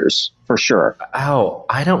few years for sure. Oh,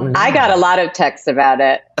 I don't know. I got a lot of texts about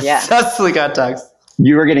it. Yeah, Cecily got texts.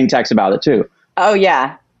 You were getting texts about it too. Oh,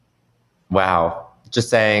 yeah. Wow. Just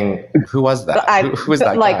saying, who was that? Who was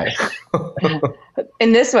that guy?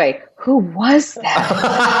 In this way, who was that?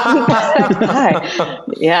 Who was that guy?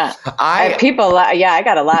 Yeah. I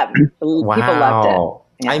got a lot. Wow. People loved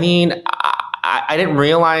it. Yeah. I mean, I didn't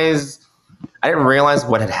realize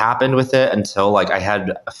what had happened with it until like I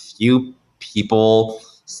had a few people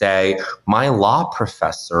say, my law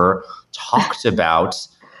professor talked about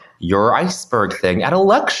your Iceberg thing at a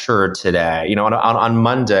lecture today, on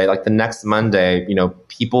Monday, like the next Monday,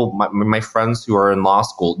 people, my friends who are in law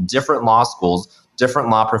school, different law schools, different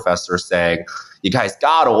law professors saying, you guys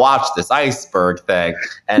got to watch this Iceberg thing.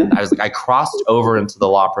 And I was like, I crossed over into the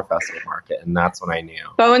law professor market, and that's when I knew.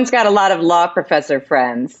 Bowen's got a lot of law professor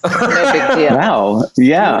friends. No big deal. Wow.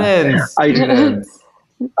 Yeah. Students.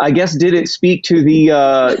 I guess, did it speak to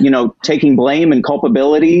the, taking blame and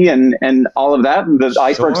culpability and all of that? The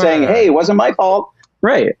Iceberg saying, hey, it wasn't my fault.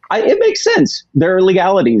 Right. It makes sense. There are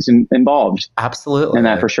legalities involved. Absolutely. In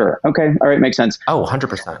that for sure. Okay. All right. Makes sense. Oh,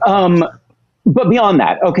 100%. But beyond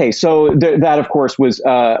that, okay, so that, of course, was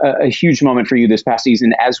a huge moment for you this past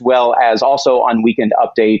season, as well as also on Weekend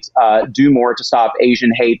Update, Do More to Stop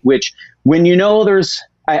Asian Hate, which when there's,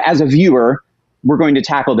 as a viewer, we're going to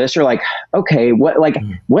tackle this, you're like, okay,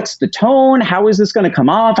 what's the tone? How is this going to come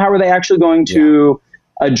off? How are they actually going to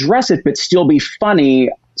address it, but still be funny?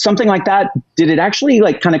 Something like that. Did it actually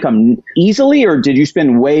kind of come easily, or did you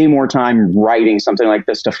spend way more time writing something like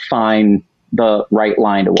this to find the right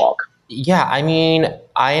line to walk? Yeah, I mean,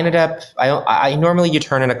 I ended up, I normally you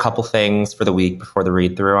turn in a couple things for the week before the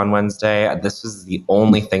read through on Wednesday. This was the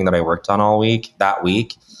only thing that I worked on all week, that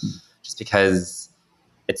week, just because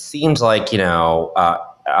it seemed like,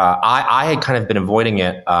 I had kind of been avoiding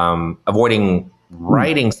it, avoiding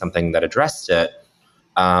writing something that addressed it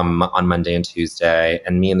on Monday and Tuesday.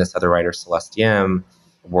 And me and this other writer, Celeste Yim,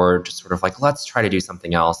 were just sort of like, let's try to do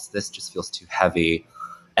something else. This just feels too heavy.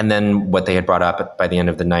 And then what they had brought up by the end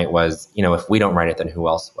of the night was, if we don't write it, then who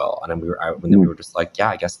else will? And then we were just like, yeah,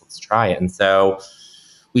 I guess let's try it. And so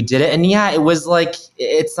we did it. And yeah, it was like,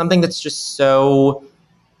 it's something that's just so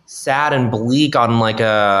sad and bleak on like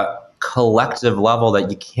a collective level that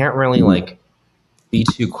you can't really like be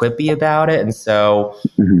too quippy about it. And so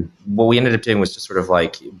what we ended up doing was just sort of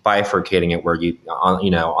like bifurcating it where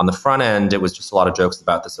on the front end, it was just a lot of jokes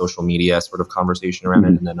about the social media sort of conversation around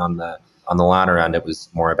it. And then on the latter end, it was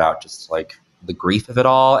more about just like the grief of it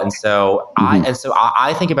all. And so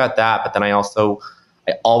I think about that, but then I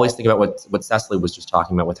always think about what Cecily was just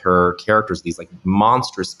talking about with her characters, these like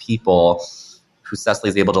monstrous people who Cecily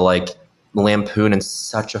is able to like lampoon in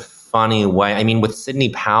such a funny way. I mean, with Sidney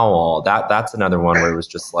Powell, that's another one where it was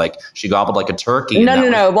just like she gobbled like a turkey.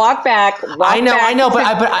 No, walk back. I know,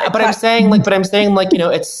 but I'm saying like,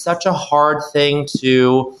 it's such a hard thing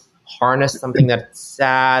to harness something that's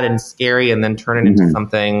sad and scary and then turn it into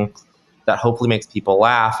something that hopefully makes people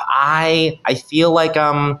laugh. I feel like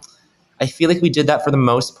we did that for the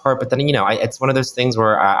most part, but then it's one of those things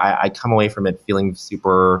where I come away from it feeling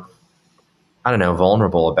super, I don't know,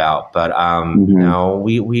 vulnerable about. But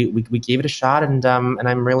we gave it a shot, and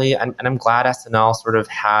I'm glad SNL sort of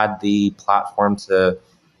had the platform to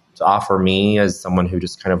offer me as someone who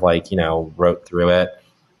just kind of like wrote through it.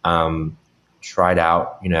 Tried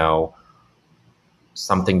out,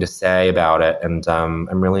 something to say about it, and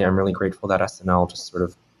I'm really grateful that SNL just sort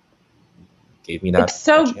of gave me that. It's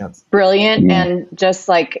so chance. Brilliant, and just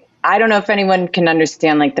like I don't know if anyone can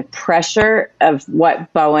understand like the pressure of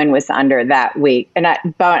what Bowen was under that week. And I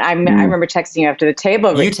remember texting you after the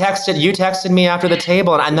table. You texted me after the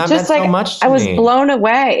table, and that meant like, so much to me. I was blown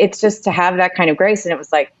away. It's just to have that kind of grace, and it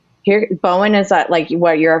was like here, Bowen is like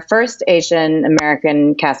you're a first Asian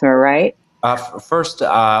American cast member, right? First,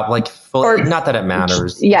 fully, not that it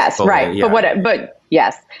matters. Yes, fully, right. Yeah. But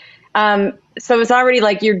yes. So it's already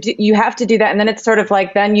like you have to do that. And then it's sort of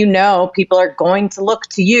like, then, people are going to look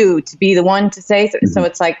to you to be the one to say. So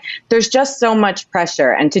it's like, there's just so much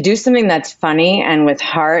pressure, and to do something that's funny and with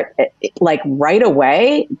heart, like right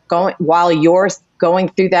away while you're going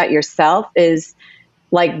through that yourself is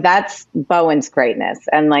like, that's Bowen's greatness.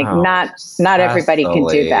 And like, not everybody can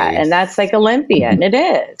do that. And that's like Olympian. It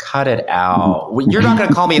is. Cut it out. You're not going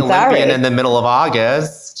to call me Olympian in the middle of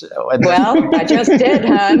August. Well, I just did,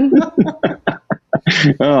 hon.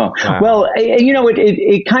 Well,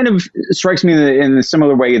 it kind of strikes me in a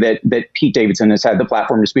similar way that Pete Davidson has had the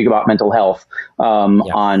platform to speak about mental health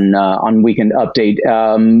on Weekend Update.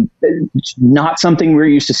 Not something we're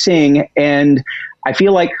used to seeing, and I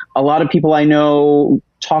feel like a lot of people I know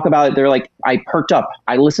talk about it. They're like, I perked up.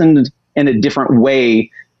 I listened in a different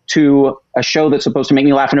way to a show that's supposed to make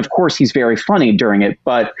me laugh, and of course, he's very funny during it,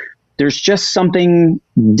 but there's just something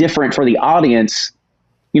different for the audience.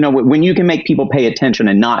 When you can make people pay attention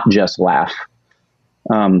and not just laugh,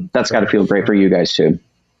 that's got to feel great for you guys too.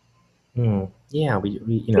 Yeah, we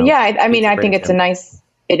I mean, I think it's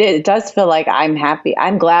it does feel like I'm happy.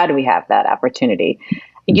 I'm glad we have that opportunity.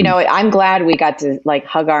 I'm glad we got to like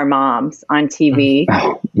hug our moms on TV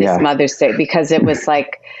this Mother's Day, because it was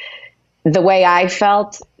like the way I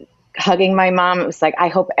felt hugging my mom. It was like, I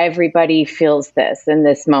hope everybody feels this in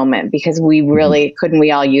this moment, because we really couldn't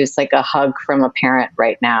we all use like a hug from a parent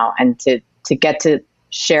right now, and to get to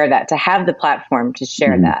share that, to have the platform to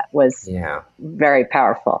share that was very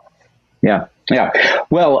powerful. Yeah.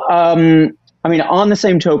 Well, I mean, on the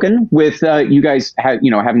same token, with you guys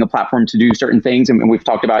having a platform to do certain things, and we've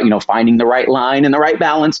talked about finding the right line and the right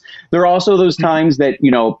balance, there are also those times that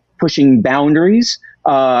pushing boundaries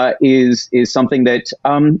is something that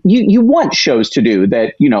you want shows to do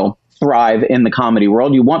that thrive in the comedy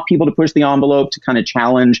world. You want people to push the envelope, to kind of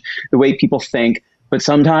challenge the way people think. But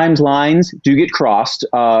sometimes lines do get crossed,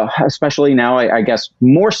 especially now, I guess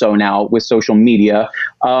more so now with social media.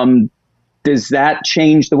 Does that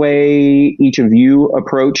change the way each of you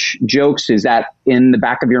approach jokes? Is that in the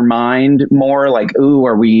back of your mind more like, ooh,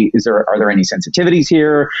 are there any sensitivities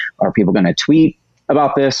here? Are people going to tweet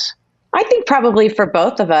about this? I think probably for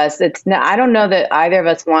both of us, I don't know that either of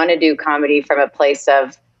us want to do comedy from a place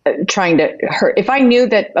of trying to hurt. If I knew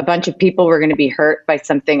that a bunch of people were going to be hurt by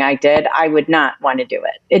something I did, I would not want to do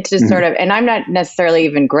it. It's just sort of, and I'm not necessarily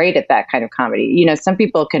even great at that kind of comedy. You know, some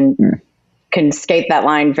people can skate that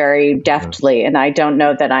line very deftly, and I don't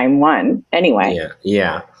know that I'm one anyway.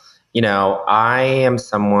 Yeah. You know, I am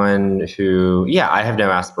someone who, I have no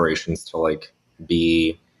aspirations to like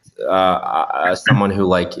be someone who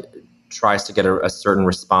like tries to get a certain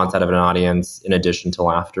response out of an audience in addition to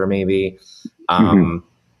laughter, maybe.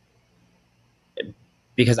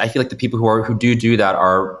 Because I feel like the people who do that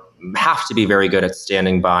have to be very good at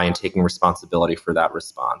standing by and taking responsibility for that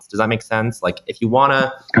response. Does that make sense? Like if you want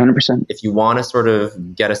to 100%, if you want to sort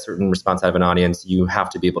of get a certain response out of an audience, you have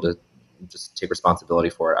to be able to just take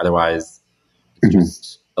responsibility for it. Otherwise it's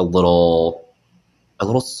just a little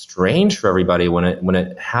strange for everybody when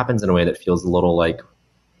it happens in a way that feels a little like,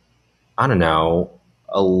 I don't know,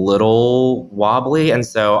 a little wobbly. And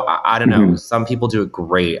so I don't know, some people do it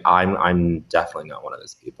great. I'm definitely not one of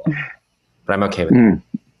those people, but I'm okay with it.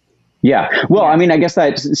 Yeah. Well, I mean, I guess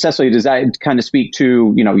that, Cecily, does that kind of speak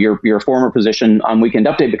to, you know, your former position on Weekend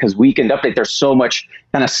Update? Because Weekend Update, there's so much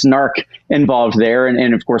kind of snark involved there.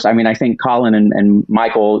 And of course, I mean, I think Colin and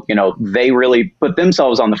Michael, you know, they really put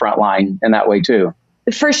themselves on the front line in that way too.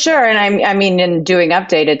 For sure. And I mean, in doing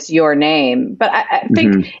Update, it's your name. But I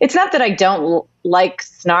think it's not that I don't like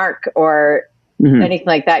snark or anything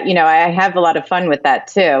like that. You know, I have a lot of fun with that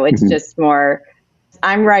too. It's just more,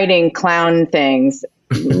 I'm writing clown things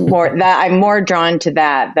more, that I'm more drawn to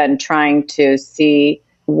that than trying to see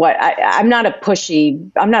what I'm not a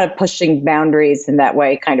pushing boundaries in that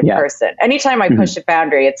way kind of person. Anytime I push a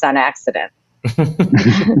boundary, it's on accident.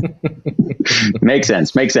 Makes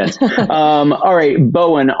sense. All right,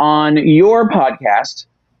 Bowen, on your podcast,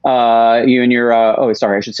 you and your,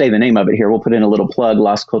 I should say the name of it here. We'll put in a little plug,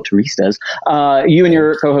 Las Culturistas. You and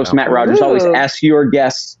your co-host, Matt Rogers, always ask your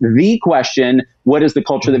guests the question, what is the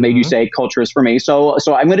culture that made you say culture is for me? So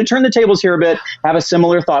I'm going to turn the tables here a bit, have a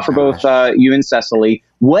similar thought for both you and Cecily.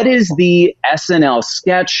 What is the SNL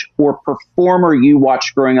sketch or performer you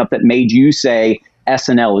watched growing up that made you say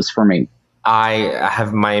SNL is for me? I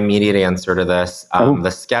have my immediate answer to this. The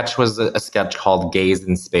sketch was a sketch called Gaze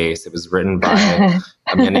in Space. It was written by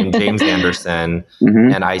a man named James Anderson.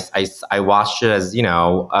 And I watched it as, you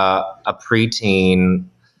know, a preteen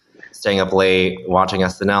staying up late, watching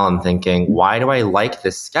SNL and thinking, why do I like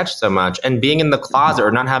this sketch so much? And being in the closet or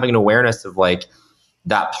not having an awareness of like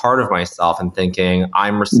that part of myself and thinking,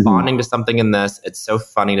 I'm responding to something in this. It's so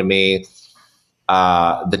funny to me.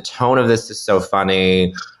 The tone of this is so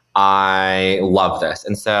funny. I love this.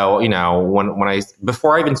 And so, you know,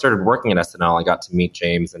 before I even started working at SNL, I got to meet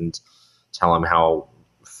James and tell him how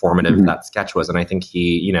formative that sketch was. And I think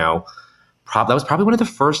he, you know, that was probably one of the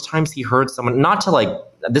first times he heard someone, not to like,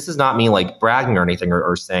 this is not me like bragging or anything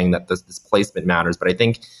or saying that this placement matters, but I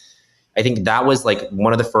think that was like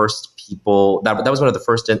one of the first people, that was one of the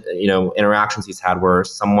first, you know, interactions he's had where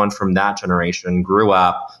someone from that generation grew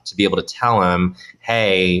up to be able to tell him,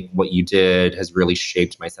 hey, what you did has really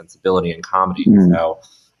shaped my sensibility in comedy. So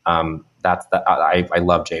that's that. I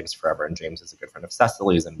love James forever. And James is a good friend of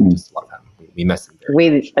Cecily's and we just love him. We miss him very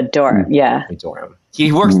much. We adore him. Yeah. We adore him.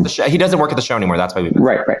 He works at the show. He doesn't work at the show anymore. That's why we miss him.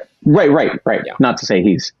 Right. Yeah. Not to say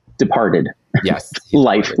he's departed. Yes.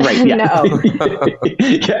 Life. Right. Yeah. No.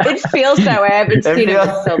 It feels that way. I haven't seen him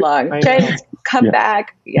in so long. James, come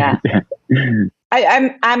back. Yeah.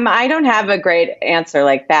 I don't have a great answer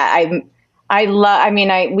like that.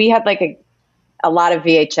 We had like a lot of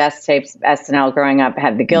VHS tapes of SNL growing up. I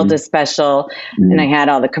had the Gilda special and I had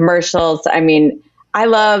all the commercials. I mean, I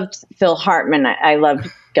loved Phil Hartman. I loved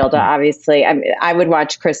Gilda, obviously. I would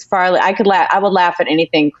watch Chris Farley. I would laugh at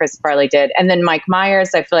anything Chris Farley did. And then Mike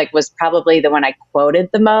Myers, I feel like, was probably the one I quoted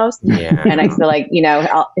the most. Yeah. And I feel like, you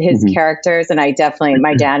know, his characters. And my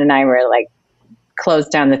dad and I were like, closed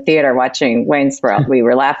down the theater watching Wayne's World. We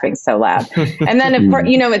were laughing so loud. And then, of course,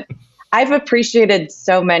 you know, I've appreciated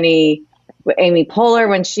so many. Amy Poehler,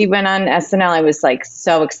 when she went on SNL, I was like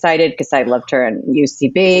so excited because I loved her in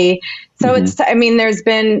UCB. So there's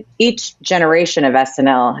been, each generation of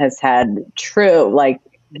SNL has had true, like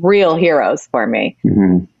real heroes for me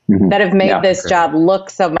that have made this job look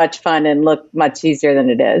so much fun and look much easier than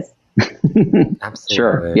it is. Absolutely.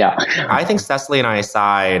 Sure. Yeah. I think Cecily and I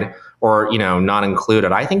aside, or, you know, not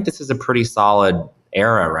included, I think this is a pretty solid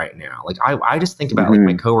era right now. Like I just think about like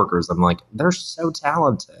my coworkers. I'm like, they're so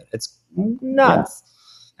talented. It's nuts.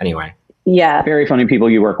 Anyway. Yeah. Very funny people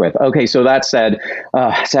you work with. Okay. So that said,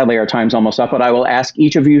 sadly our time's almost up, but I will ask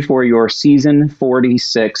each of you for your season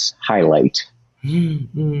 46 highlight.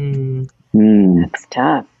 That's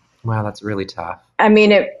tough. Wow. That's really tough. I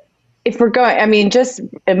mean, if we're going, I mean, just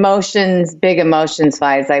emotions, big emotions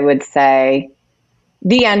wise, I would say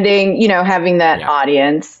the ending, having that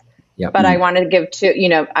audience. Yep. But I want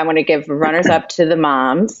to give runners up to the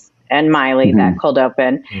moms and Miley, that cold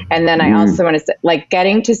open. And then I also want to say, like,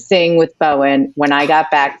 getting to sing with Bowen when I got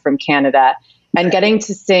back from Canada and getting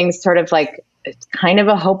to sing sort of like, it's kind of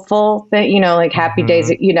a hopeful thing, like Happy Days,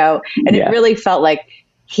 and it really felt like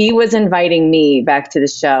he was inviting me back to the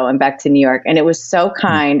show and back to New York. And it was so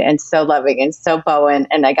kind and so loving and so Bowen.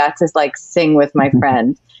 And I got to like sing with my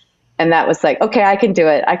friend. And that was like, okay, I can do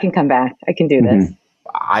it. I can come back. I can do this.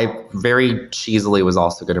 I very cheesily was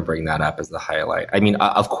also going to bring that up as the highlight. I mean,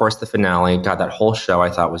 of course, the finale, God, that whole show I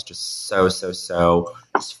thought was just so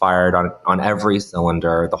just fired on every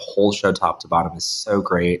cylinder. The whole show top to bottom is so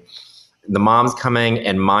great. The mom's coming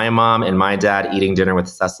and my mom and my dad eating dinner with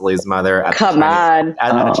Cecily's mother at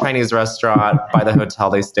a Chinese restaurant by the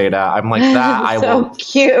hotel they stayed at. I'm like, that so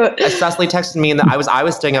cute. Cecily texted me, and I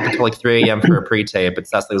was staying up until like 3 a.m. for a pre-tape, but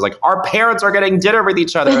Cecily was like, our parents are getting dinner with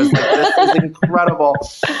each other. I was like, this is incredible.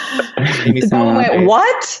 Wait,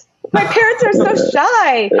 what? My parents are so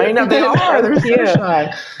shy. I know they are. They're so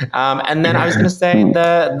shy. And then I was going to say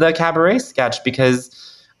the cabaret sketch, because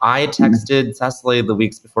I texted Cecily the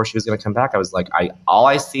weeks before she was going to come back. I was like, all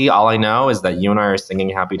I know is that you and I are singing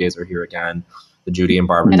Happy Days Are Here Again, the Judy and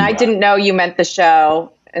Barbara. And I didn't know you meant the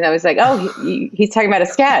show. And I was like, he's talking about a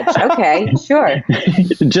sketch. Okay, sure.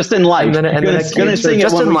 Just in life. And then going to sing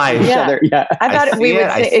just it in life. Yeah. I thought we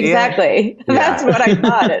would sing. Exactly. Yeah. That's what I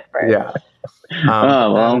thought at first. Yeah.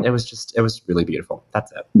 It was really beautiful. That's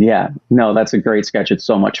it. Yeah, no, that's a great sketch. It's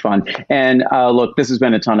so much fun. And look, this has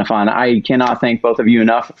been a ton of fun. I cannot thank both of you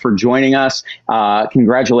enough for joining us.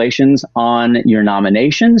 Congratulations on your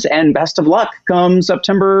nominations and best of luck come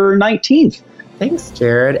September 19th. Thanks,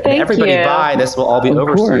 Jared. And everybody, bye. This will all be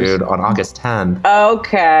overviewed on August 10th.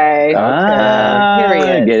 Okay.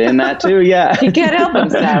 Period. Get in that too, yeah. He can't help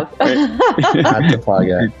himself. Had to plug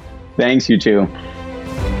it. Thanks, you two.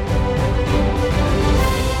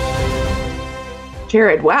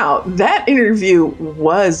 Jared, wow, that interview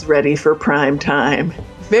was ready for prime time.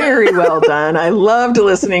 Very well done. I loved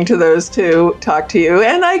listening to those two talk to you.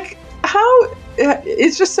 And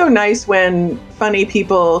it's just so nice when funny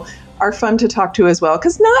people are fun to talk to as well.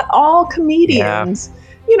 Because not all comedians,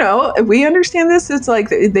 we understand this. It's like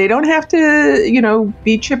they don't have to,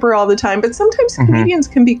 be chipper all the time. But sometimes comedians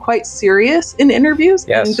can be quite serious in interviews.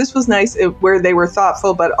 Yes. And this was nice where they were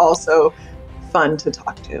thoughtful, but also fun to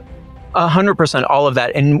talk to. 100%, all of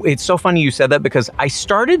that. And it's so funny you said that, because I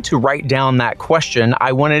started to write down that question.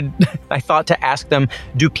 I thought to ask them,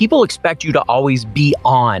 do people expect you to always be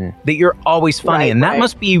on, that you're always funny? And that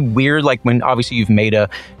must be weird. Like when obviously you've made a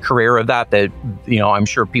career of that, I'm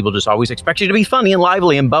sure people just always expect you to be funny and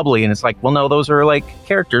lively and bubbly. And it's like, well, no, those are like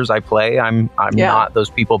characters I play. I'm not those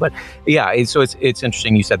people. But yeah, so it's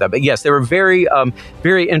interesting you said that. But yes, they were very,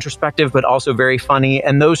 very introspective, but also very funny.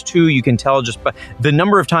 And those two, you can tell just by the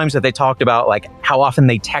number of times that they talked about like how often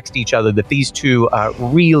they text each other, that these two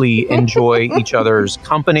really enjoy each other's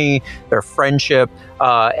company, their friendship,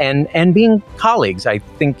 and being colleagues. I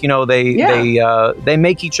think they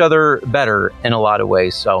make each other better in a lot of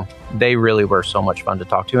ways. So they really were so much fun to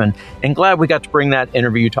talk to, and glad we got to bring that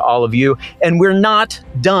interview to all of you. And we're not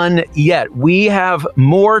done yet. We have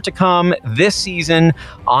more to come this season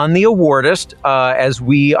on The Awardist as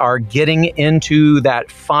we are getting into that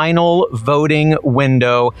final voting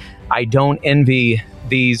window. I don't envy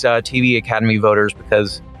these TV Academy voters,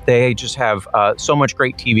 because they just have so much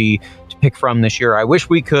great TV to pick from this year. I wish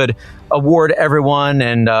we could award everyone,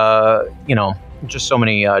 and just so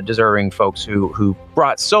many deserving folks who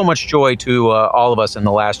brought so much joy to all of us in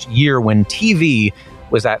the last year when TV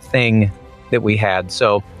was that thing that we had.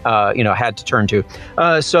 So, had to turn to.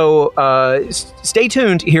 Stay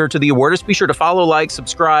tuned here to The Awardist. Be sure to follow, like,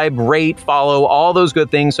 subscribe, rate, follow, all those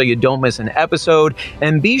good things so you don't miss an episode.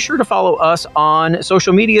 And be sure to follow us on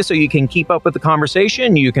social media so you can keep up with the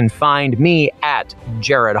conversation. You can find me at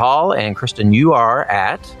Jared Hall, and Kristen, you are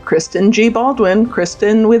at? Kristen G. Baldwin,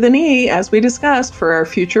 Kristen with an E, as we discussed for our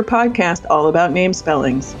future podcast all about name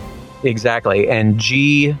spellings. Exactly. And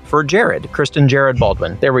G for Jared. Kristen Jared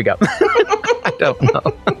Baldwin. There we go. I don't know.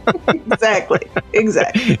 Exactly.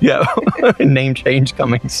 Yeah. Name change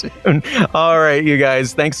coming soon. All right, you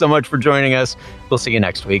guys. Thanks so much for joining us. We'll see you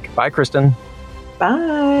next week. Bye, Kristen.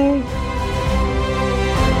 Bye.